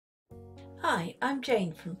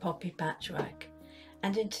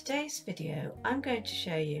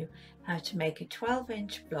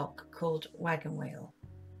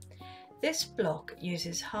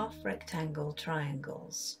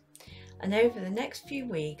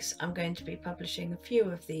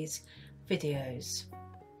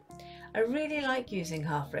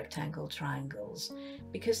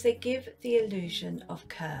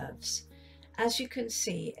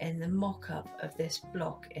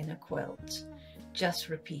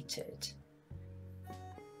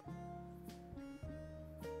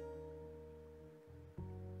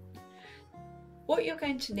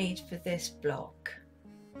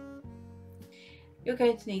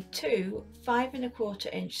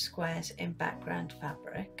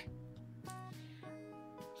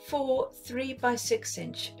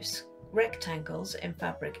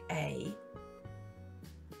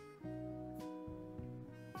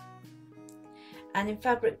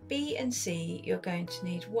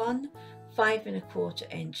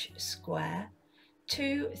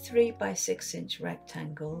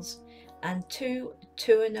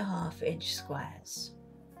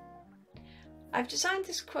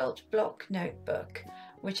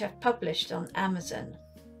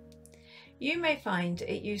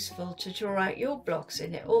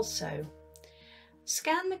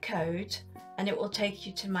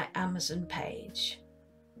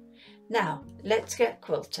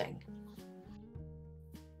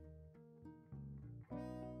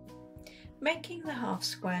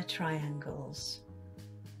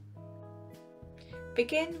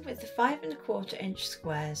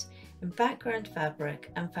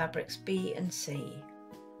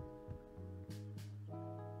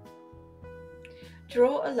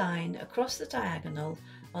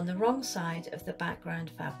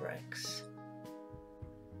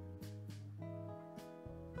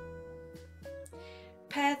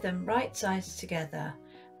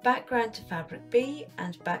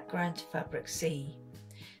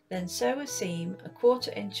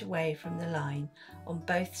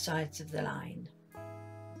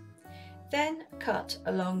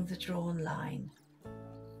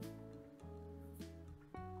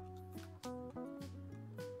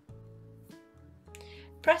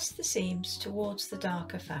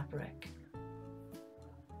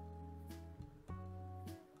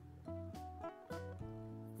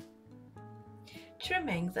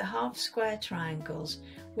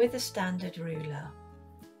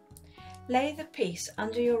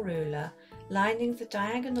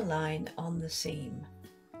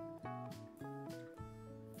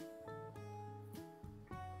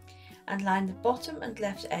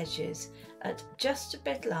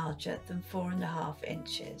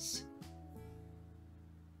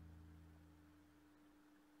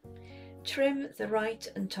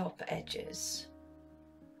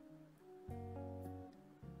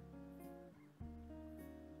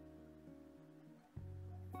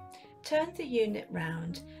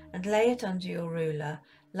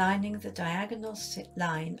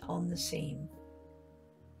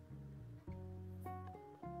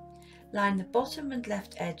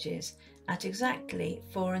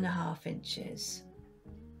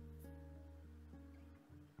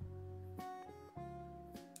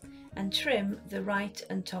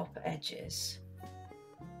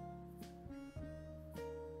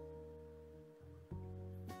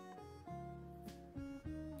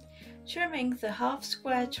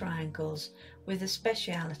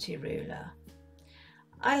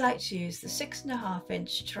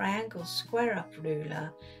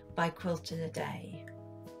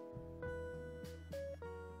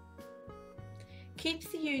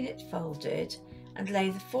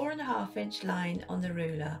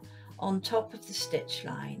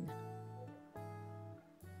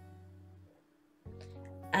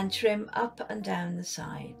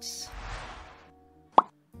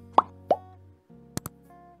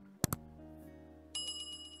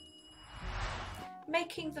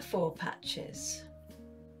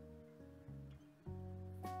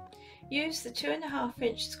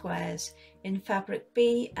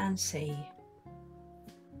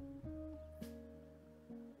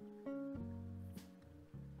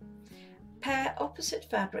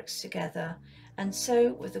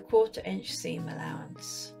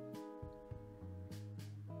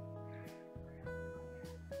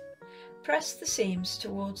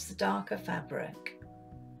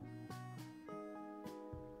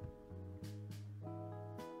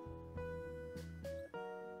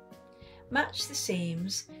Match the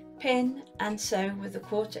seams, pin and sew with a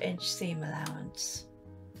 1/4 inch seam allowance.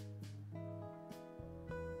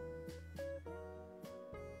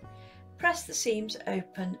 Press the seams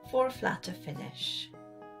open for a flatter finish.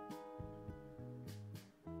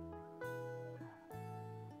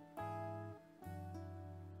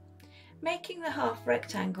 Making the half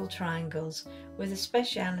rectangle triangles with a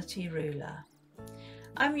speciality ruler.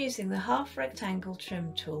 I'm using the half rectangle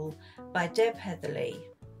trim tool by Deb Heatherly.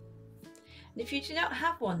 And if you do not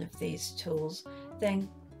have one of these tools, then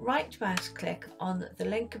right mouse click on the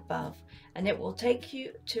link above and it will take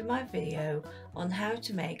you to my video on how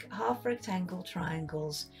to make half rectangle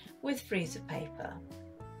triangles with freezer paper.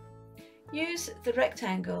 Use the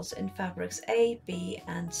rectangles in fabrics A, B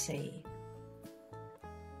and C.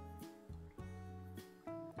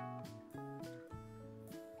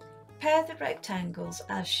 Pair the rectangles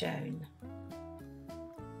as shown.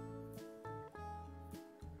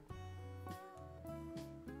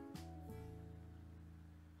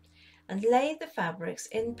 And lay the fabrics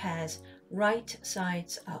in pairs right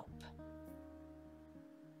sides up.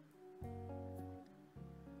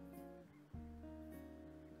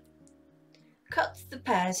 Cut the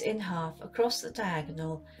pairs in half across the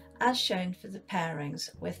diagonal as shown for the pairings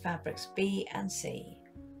with fabrics B and C.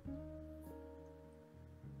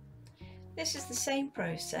 This is the same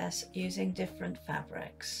process using different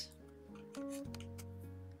fabrics.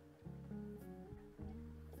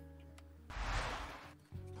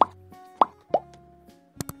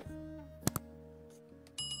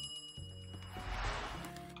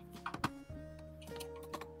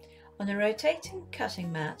 On a rotating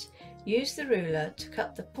cutting mat, use the ruler to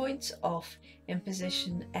cut the points off in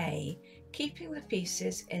position A, keeping the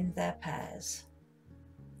pieces in their pairs,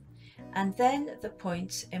 and then the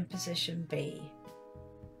points in position B.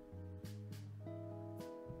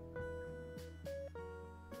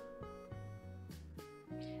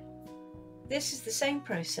 This is the same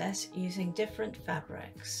process using different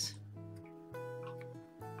fabrics.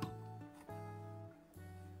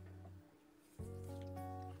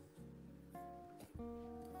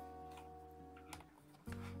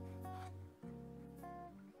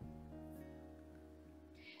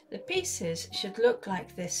 The pieces should look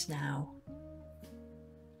like this now.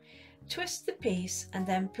 Twist the piece and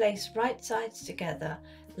then place right sides together,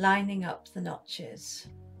 lining up the notches.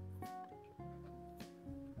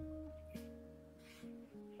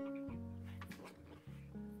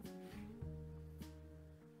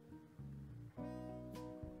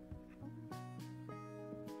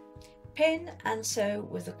 Pin and sew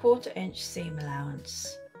with a 1/4 inch seam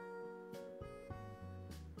allowance.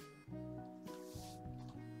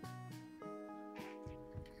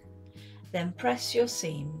 Then press your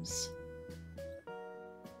seams.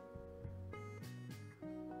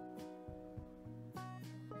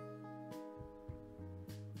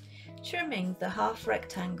 Trimming the half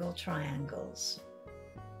rectangle triangles.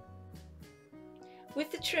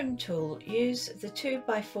 With the trim tool, use the 2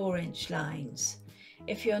 by 4 inch lines.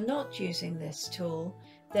 If you're not using this tool,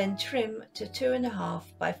 then trim to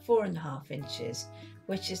 2.5 by 4.5 inches,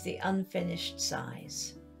 which is the unfinished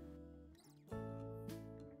size.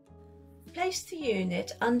 Place the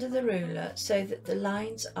unit under the ruler so that the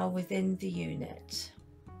lines are within the unit.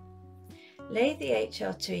 Lay the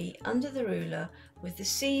HRT under the ruler with the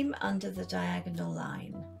seam under the diagonal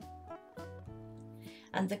line,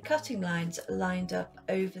 and the cutting lines are lined up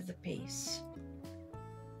over the piece.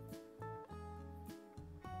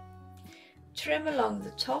 Trim along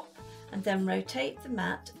the top and then rotate the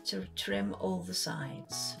mat to trim all the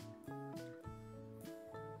sides.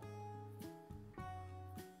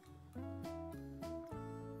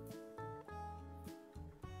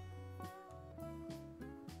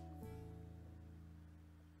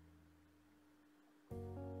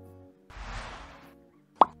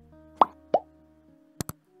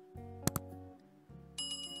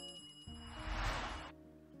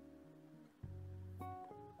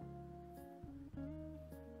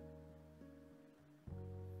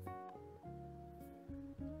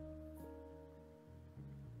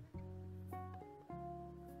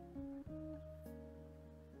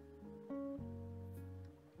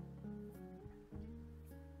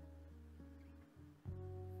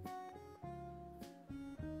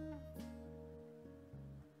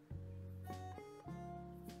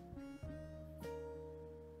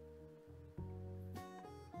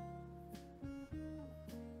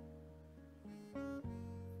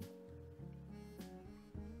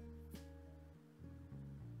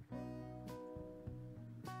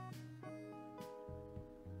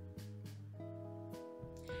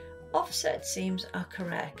 Offset seams are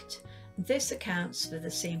correct. This accounts for the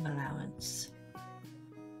seam allowance.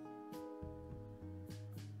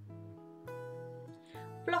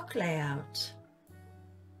 Block layout.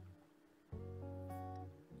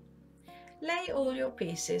 Lay all your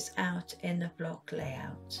pieces out in a block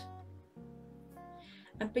layout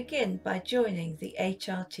and begin by joining the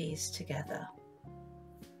HRTs together.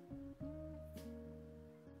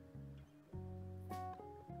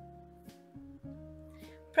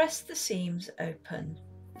 press the seams open.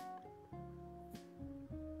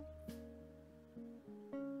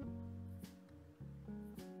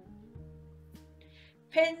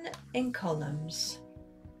 Pin in columns.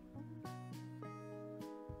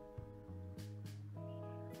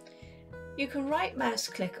 You can right mouse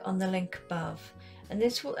click on the link above and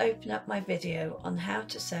this will open up my video on how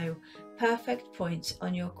to sew perfect points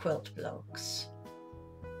on your quilt blocks.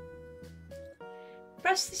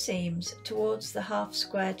 Press the seams towards the half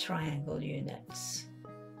square triangle units.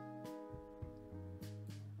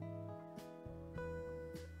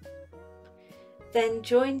 Then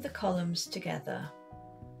join the columns together.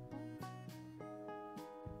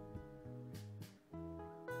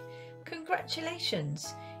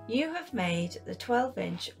 Congratulations! You have made the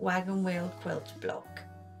 12-inch Wagon Wheel Quilt block.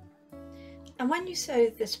 And when you sew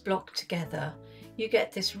this block together, you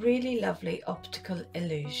get this really lovely optical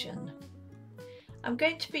illusion. I'm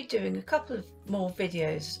going to be doing a couple of more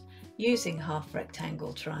videos using half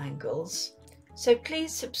rectangle triangles, so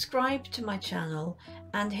please subscribe to my channel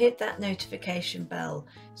and hit that notification bell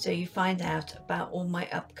so you find out about all my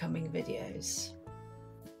upcoming videos.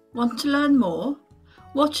 Want to learn more?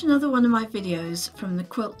 Watch another one of my videos from the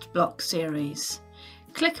Quilt Block series.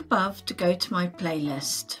 Click above to go to my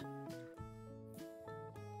playlist.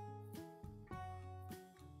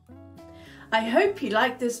 I hope you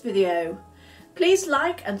liked this video. Please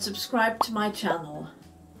like and subscribe to my channel.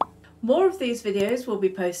 More of these videos will be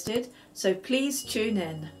posted, so please tune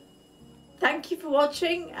in. Thank you for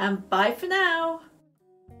watching and bye for now.